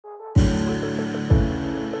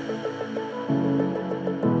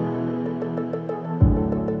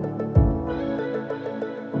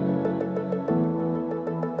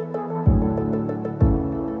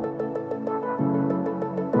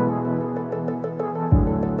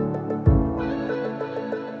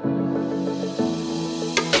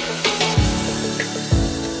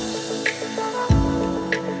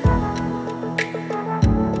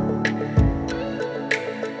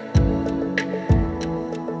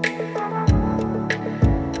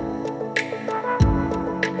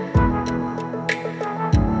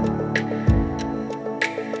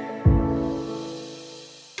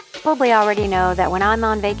probably already know that when I'm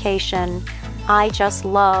on vacation, I just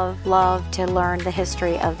love to learn the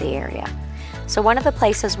history of the area. So one of the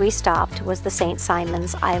places we stopped was the St.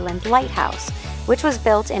 Simon's Island Lighthouse, which was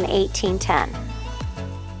built in 1810.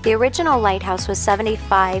 The original lighthouse was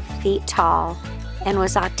 75 feet tall and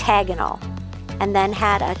was octagonal, and then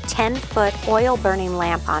had a 10-foot oil-burning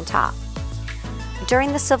lamp on top.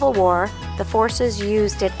 During the Civil War, the forces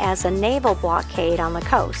used it as a naval blockade on the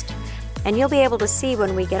coast. And you'll be able to see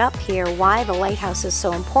when we get up here why the lighthouse is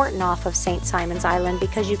so important off of St. Simon's Island,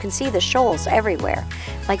 because you can see the shoals everywhere.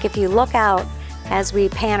 Like if you look out as we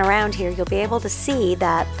pan around here, you'll be able to see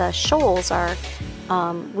that the shoals are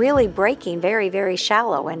really breaking very, very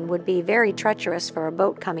shallow and would be very treacherous for a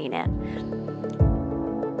boat coming in.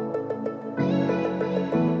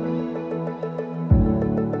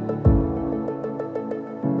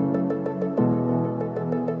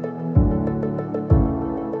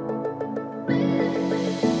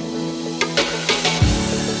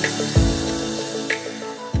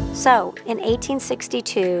 So, in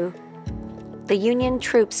 1862, the Union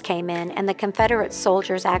troops came in and the Confederate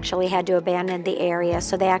soldiers actually had to abandon the area,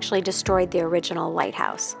 so they actually destroyed the original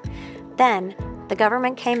lighthouse. Then, the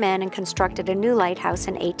government came in and constructed a new lighthouse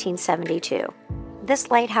in 1872.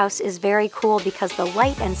 This lighthouse is very cool because the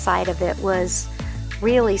light inside of it was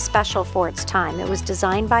really special for its time. It was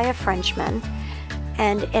designed by a Frenchman,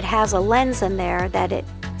 and it has a lens in there that it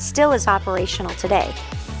still is operational today.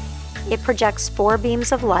 It projects 4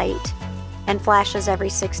 beams of light and flashes every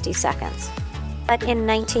 60 seconds. But in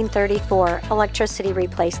 1934, electricity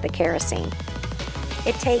replaced the kerosene.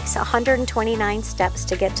 It takes 129 steps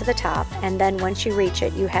to get to the top, and then once you reach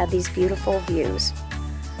it, you have these beautiful views.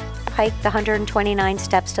 Hike the 129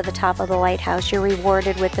 steps to the top of the lighthouse, you're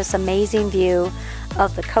rewarded with this amazing view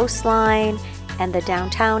of the coastline and the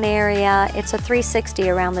downtown area. It's a 360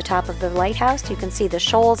 around the top of the lighthouse. You can see the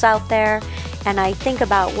shoals out there, and I think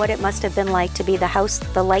about what it must have been like to be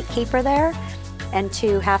the light keeper there, and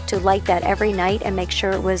to have to light that every night and make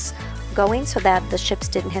sure it was going so that the ships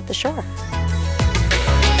didn't hit the shore.